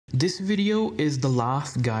This video is the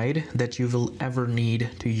last guide that you will ever need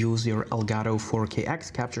to use your Elgato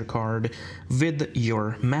 4KX capture card with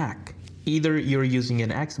your Mac. Either you're using an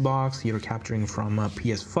Xbox, you're capturing from a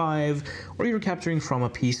PS5, or you're capturing from a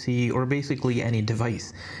PC, or basically any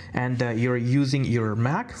device, and you're using your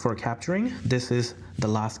Mac for capturing. This is the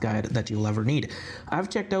last guide that you'll ever need. I've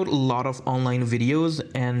checked out a lot of online videos,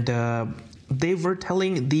 and they were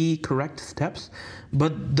telling the correct steps,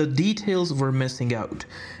 but the details were missing out,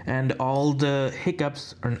 and all the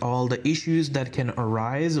hiccups and all the issues that can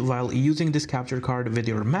arise while using this capture card with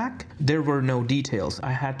your Mac, there were no details.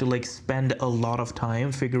 I had to spend a lot of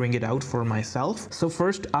time figuring it out for myself. So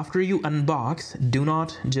first, after you unbox, do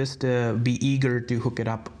not just be eager to hook it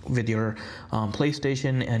up with your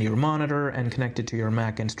PlayStation and your monitor and connect it to your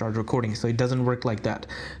Mac and start recording. So it doesn't work like that.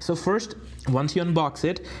 So first, once you unbox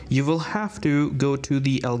it, you will have to go to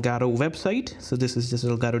the Elgato website. So this is just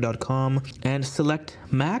elgato.com, and select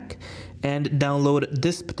Mac and download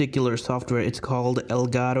this particular software. It's called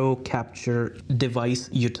Elgato Capture Device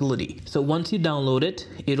Utility. So once you download it,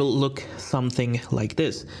 it'll look something like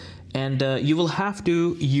this. And you will have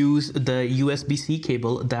to use the USB-C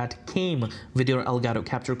cable that came with your Elgato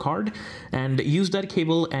capture card, and use that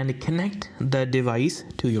cable and connect the device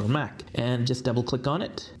to your Mac. And just double click on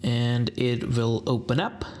it and it will open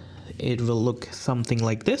up. It will look something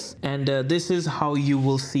like this, and this is how you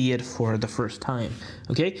will see it for the first time.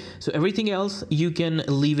 Okay, so everything else you can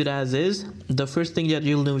leave it as is. The first thing that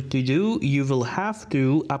you'll need to do, you will have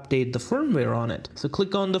to update the firmware on it. So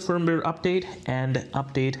click on the firmware update and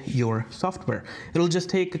update your software. It'll just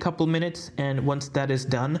take a couple minutes, and once that is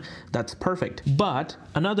done, that's perfect. But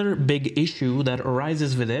another big issue that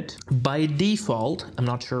arises with it, by default, I'm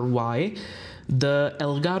not sure why, the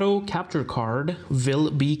Elgato capture card will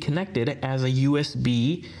be connected as a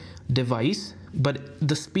USB device, but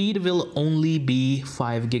the speed will only be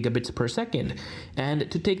 5 gigabits per second. And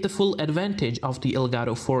to take the full advantage of the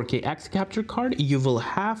Elgato 4KX capture card, you will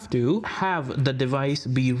have to have the device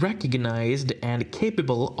be recognized and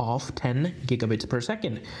capable of 10 gigabits per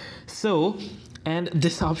second. So, and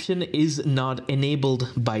this option is not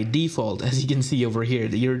enabled by default. As you can see over here,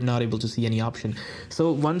 you're not able to see any option.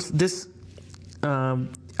 So once this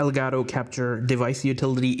Elgato capture device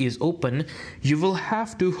utility is open, you will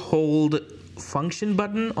have to hold function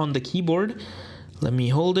button on the keyboard. Let me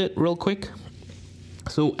hold it real quick.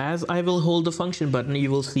 So as I will hold the function button, you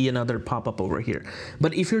will see another pop-up over here.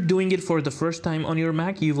 But if you're doing it for the first time on your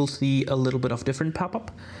Mac, you will see a little bit of different pop-up.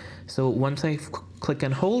 So once I click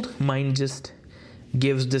and hold, mine just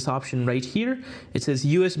gives this option right here. It says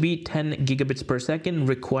USB 10 gigabits per second,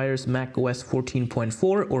 requires macOS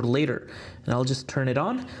 14.4 or later. And I'll just turn it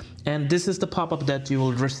on. And this is the pop-up that you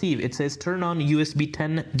will receive. It says turn on USB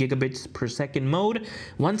 10 gigabits per second mode.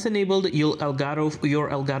 Once enabled, your Elgato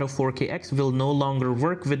 4KX will no longer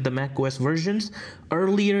work with the macOS versions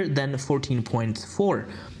earlier than 14.4.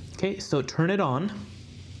 Okay, so turn it on,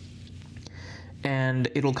 and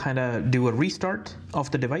it'll kind of do a restart of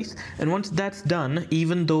the device. And once that's done,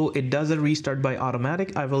 even though it does a restart by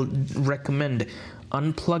automatic, I will recommend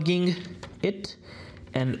unplugging it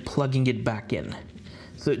and plugging it back in.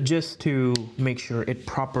 So just to make sure it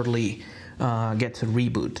properly gets a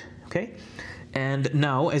reboot, okay? And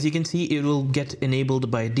now, as you can see, it will get enabled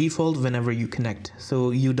by default whenever you connect,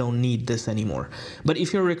 so you don't need this anymore. But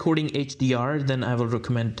if you're recording HDR, then I will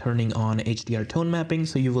recommend turning on HDR tone mapping,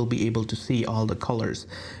 so you will be able to see all the colors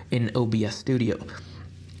in OBS Studio.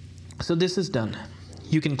 So this is done.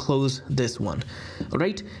 You can close this one. All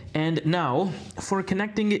right, and now for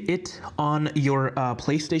connecting it on your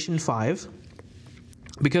PlayStation 5,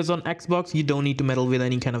 because on Xbox you don't need to meddle with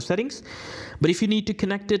any kind of settings, but if you need to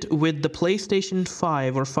connect it with the PlayStation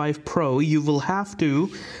 5 or 5 Pro, you will have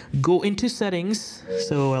to go into settings.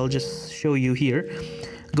 So I'll just show you here.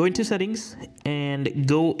 Go into settings and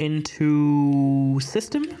go into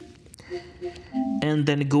system, and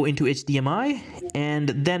then go into HDMI, and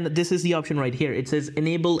then this is the option right here. It says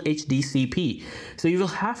enable HDCP. So you will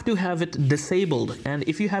have to have it disabled, and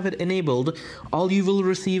if you have it enabled, all you will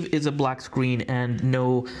receive is a black screen and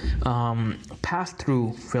no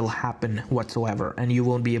pass-through will happen whatsoever, and you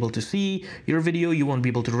won't be able to see your video, you won't be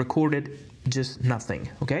able to record it, just nothing,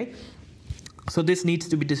 okay? So this needs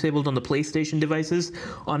to be disabled on the PlayStation devices.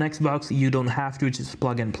 On Xbox, you don't have to, just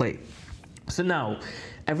plug and play. So now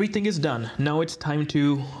everything is done. Now it's time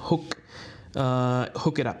to hook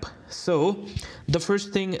it up. So the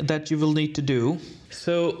first thing that you will need to do,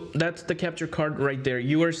 so that's the capture card right there.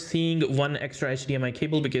 You are seeing one extra HDMI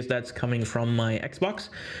cable because that's coming from my Xbox.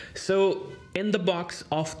 So in the box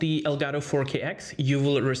of the Elgato 4KX, you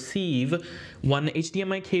will receive one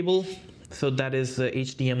HDMI cable So that is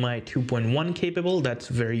HDMI 2.1 capable. That's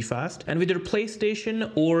very fast. And with your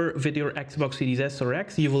PlayStation or with your Xbox Series S or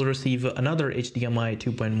X, you will receive another HDMI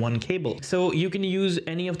 2.1 cable. So you can use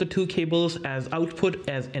any of the two cables as output,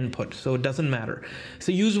 as input. So it doesn't matter.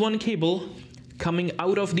 So use one cable coming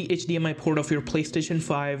out of the HDMI port of your PlayStation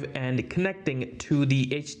 5 and connecting to the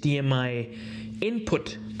HDMI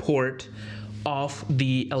input port of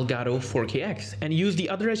the Elgato 4K-X, and use the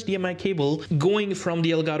other HDMI cable going from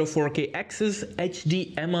the Elgato 4K-X's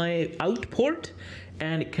HDMI out port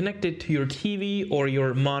and connect it to your TV or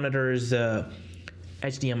your monitor's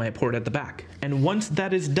HDMI port at the back. And once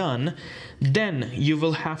that is done, then you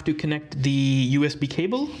will have to connect the USB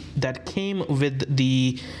cable that came with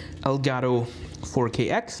the Elgato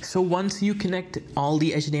 4K-X. So once you connect all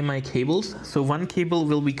the HDMI cables, so one cable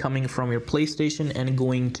will be coming from your PlayStation and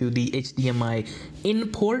going to the HDMI in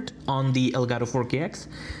port on the Elgato 4K-X.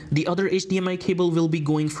 The other HDMI cable will be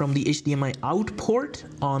going from the HDMI out port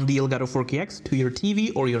on the Elgato 4K-X to your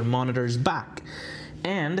TV or your monitor's back.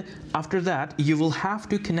 And after that, you will have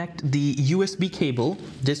to connect the USB cable,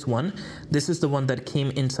 this one. This is the one that came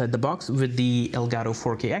inside the box with the Elgato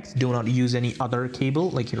 4K-X. Do not use any other cable,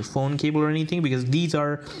 like your phone cable or anything, because these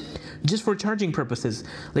are just for charging purposes.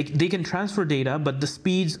 Like, they can transfer data, but the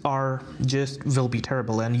speeds will be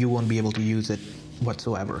terrible and you won't be able to use it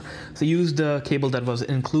whatsoever. So use the cable that was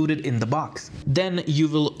included in the box. Then you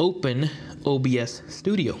will open OBS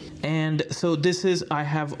Studio. And so I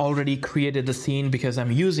have already created the scene because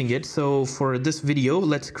I'm using it. So for this video,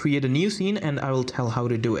 let's create a new scene and I will tell how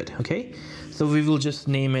to do it, okay? So we will just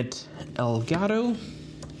name it Elgato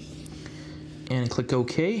and click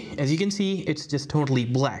OK. As you can see, it's just totally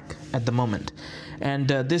black at the moment. And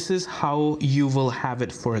this is how you will have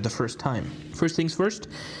it for the first time. First things first,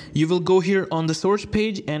 you will go here on the source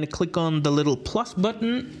page and click on the little plus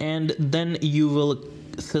button, and then you will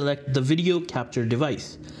select the video capture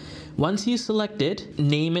device. Once you select it,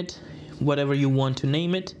 name it whatever you want to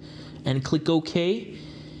name it and click OK,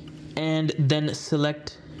 and then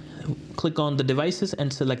click on the devices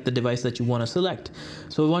and select the device that you want to select.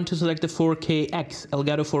 So I want to select the 4K-X,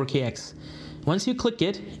 Elgato 4K-X. Once you click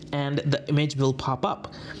it, and the image will pop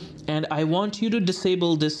up. And I want you to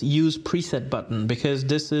disable this use preset button, because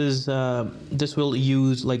this will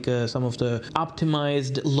use like some of the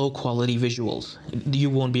optimized low quality visuals.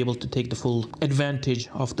 You won't be able to take the full advantage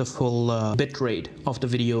of the full bit rate of the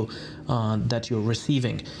video that you're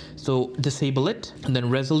receiving. So disable it, and then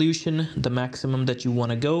resolution, the maximum that you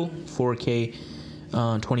want to go, 4K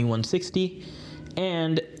 2160.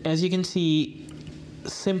 And as you can see,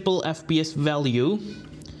 simple FPS value,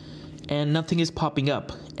 and nothing is popping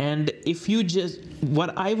up. And if you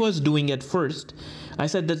what I was doing at first, I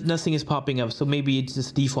said that nothing is popping up, so maybe it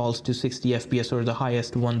just defaults to 60 FPS or the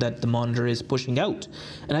highest one that the monitor is pushing out.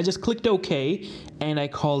 And I just clicked OK and I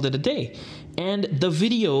called it a day. And the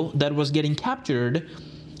video that was getting captured,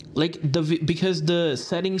 because the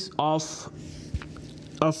settings of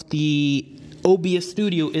the OBS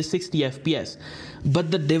Studio is 60 FPS, but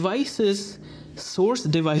the source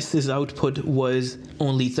device's output was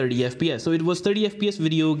only 30 FPS. So it was 30 FPS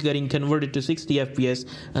video getting converted to 60 FPS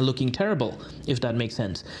and looking terrible, if that makes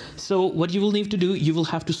sense. So what you will need to do, you will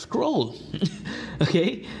have to scroll.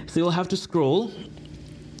 Okay, so you'll have to scroll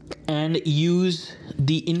and use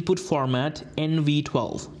the input format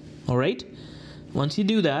NV12. All right, once you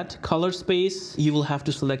do that, color space, you will have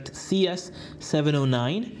to select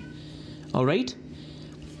CS709. All right,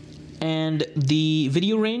 and the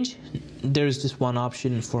video range, there's just one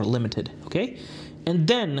option for limited, okay? And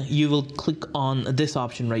then you will click on this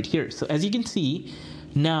option right here. So as you can see,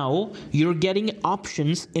 now you're getting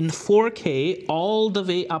options in 4K all the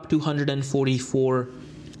way up to 144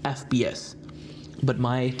 FPS. But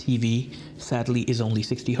my TV, sadly, is only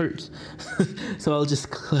 60 Hertz. So I'll just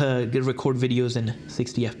record videos in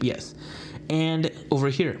 60 FPS. And over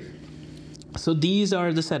here, so these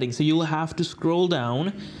are the settings. So you'll have to scroll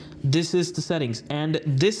down. This is the settings, and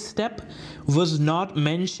this step was not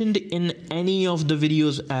mentioned in any of the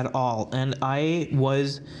videos at all, and I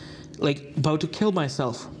was like about to kill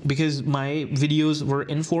myself because my videos were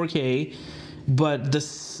in 4K, but the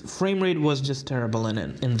frame rate was just terrible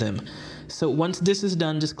in them. So once this is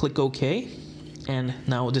done, just click OK, and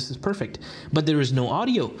now this is perfect, but there is no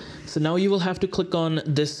audio. So now you will have to click on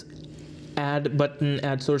this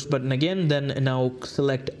add source button again, then now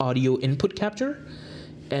select audio input capture,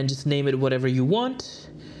 and just name it whatever you want,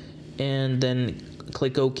 and then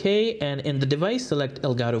click OK, and in the device select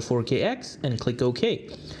Elgato 4K-X and click OK.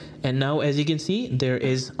 And now as you can see, there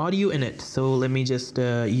is audio in it. So let me just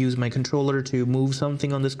use my controller to move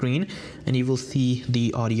something on the screen, and you will see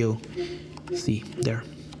the audio. See there.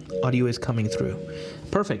 Audio is coming through.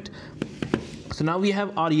 Perfect. So now we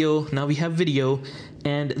have audio, now we have video.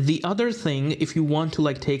 And the other thing, if you want to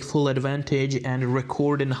like take full advantage and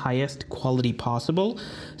record in highest quality possible,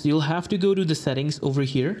 so you'll have to go to the settings over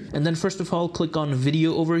here. And then first of all, click on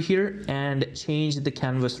video over here and change the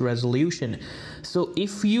canvas resolution. So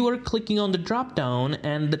if you are clicking on the drop down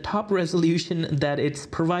and the top resolution that it's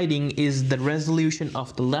providing is the resolution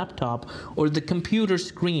of the laptop or the computer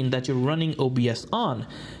screen that you're running OBS on.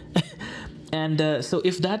 And so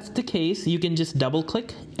if that's the case, you can just double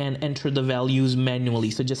click and enter the values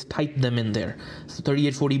manually. So just type them in there. So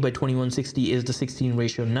 3840 by 2160 is the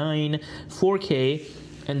 16:9, 4K,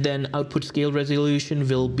 and then output scale resolution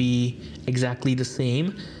will be exactly the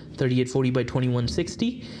same, 3840 by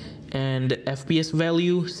 2160, and FPS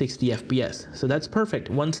value 60 FPS. So that's perfect.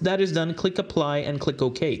 Once that is done, click apply and click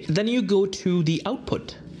OK. Then you go to the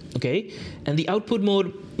output. Okay, and the output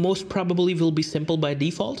mode most probably will be simple by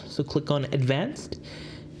default, so click on advanced.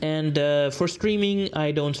 And for streaming,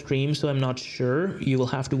 I don't stream, so I'm not sure. You will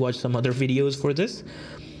have to watch some other videos for this.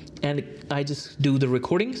 And I just do the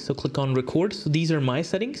recording, so click on record. So these are my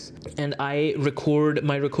settings, and I record,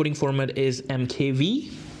 my recording format is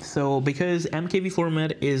MKV. So because MKV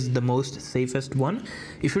format is the most safest one,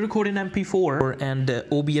 if you record in MP4 and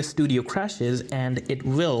OBS Studio crashes, and it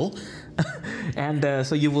will, and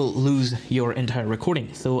so you will lose your entire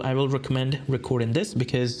recording. So I will recommend recording this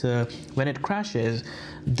because when it crashes,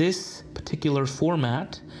 this particular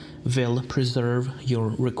format will preserve your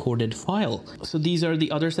recorded file. So these are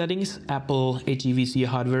the other settings: Apple HEVC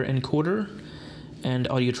hardware encoder, and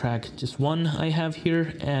audio track just one I have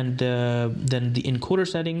here, and then the encoder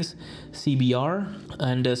settings, CBR,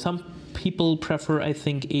 and some people prefer, I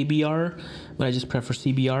think, ABR, but I just prefer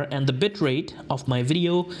CBR. And the bitrate of my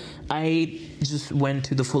video, I just went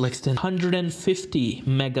to the full extent, 150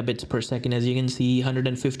 megabits per second. As you can see,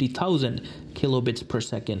 150,000 kilobits per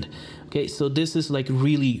second. Okay, so this is like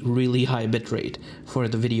really high bitrate for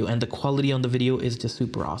the video, and the quality on the video is just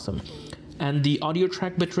super awesome. And the audio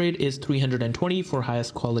track bitrate is 320 for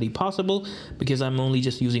highest quality possible, because I'm only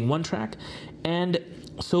just using one track. And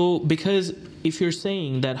so because if you're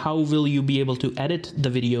saying that how will you be able to edit the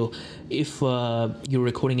video if you're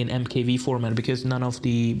recording in MKV format, because none of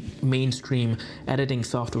the mainstream editing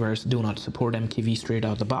softwares do not support MKV straight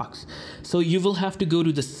out the box. So you will have to go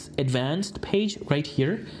to this advanced page right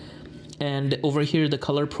here, and over here the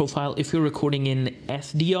color profile. If you're recording in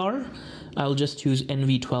SDR, I'll just choose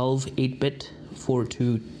NV12 8-bit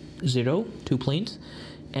 420, 2 planes,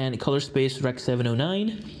 and color space Rec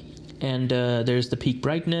 709, and there's the peak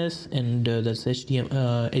brightness, and that's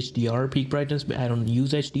HDR peak brightness, but I don't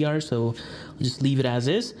use HDR, so I'll just leave it as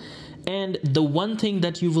is. And the one thing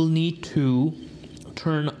that you will need to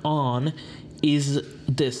turn on is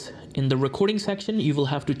this. In the recording section, you will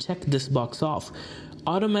have to check this box off: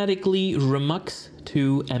 automatically remux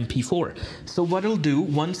to MP4. So what it'll do,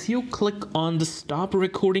 once you click on the stop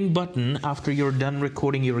recording button after you're done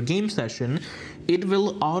recording your game session, it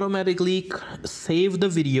will automatically save the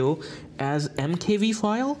video as MKV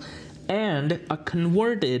file and a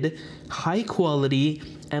converted high quality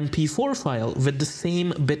MP4 file with the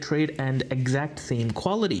same bitrate and exact same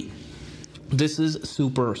quality. This is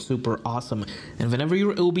super awesome. And whenever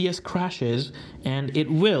your OBS crashes, and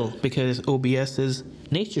it will, because OBS is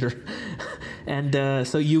nature, and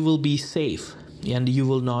so you will be safe, and you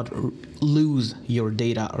will not lose your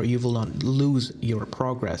data, or you will not lose your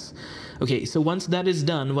progress. Okay, so once that is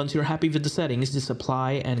done, once you're happy with the settings, just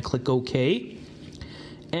apply and click OK.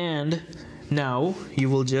 And now you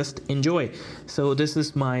will just enjoy. So this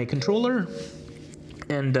is my controller.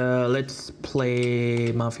 And let's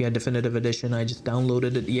play Mafia Definitive Edition. I just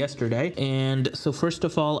downloaded it yesterday. And so first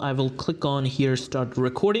of all, I will click on here, start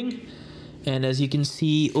recording. And as you can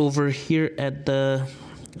see over here at the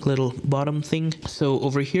little bottom thing, so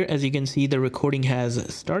over here, as you can see, the recording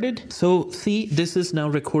has started. So see, this is now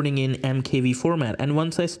recording in MKV format. And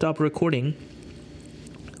once I stop recording,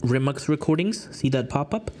 Remux recordings, see that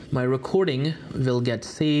pop up? My recording will get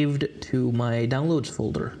saved to my downloads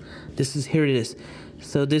folder. This is, here it is.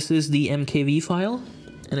 So this is the MKV file,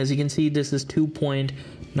 and as you can see, this is 2.93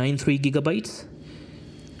 gigabytes,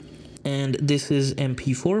 and this is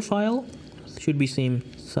MP4 file, should be same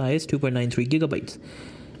size, 2.93 gigabytes.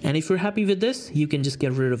 And if you're happy with this, you can just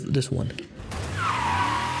get rid of this one.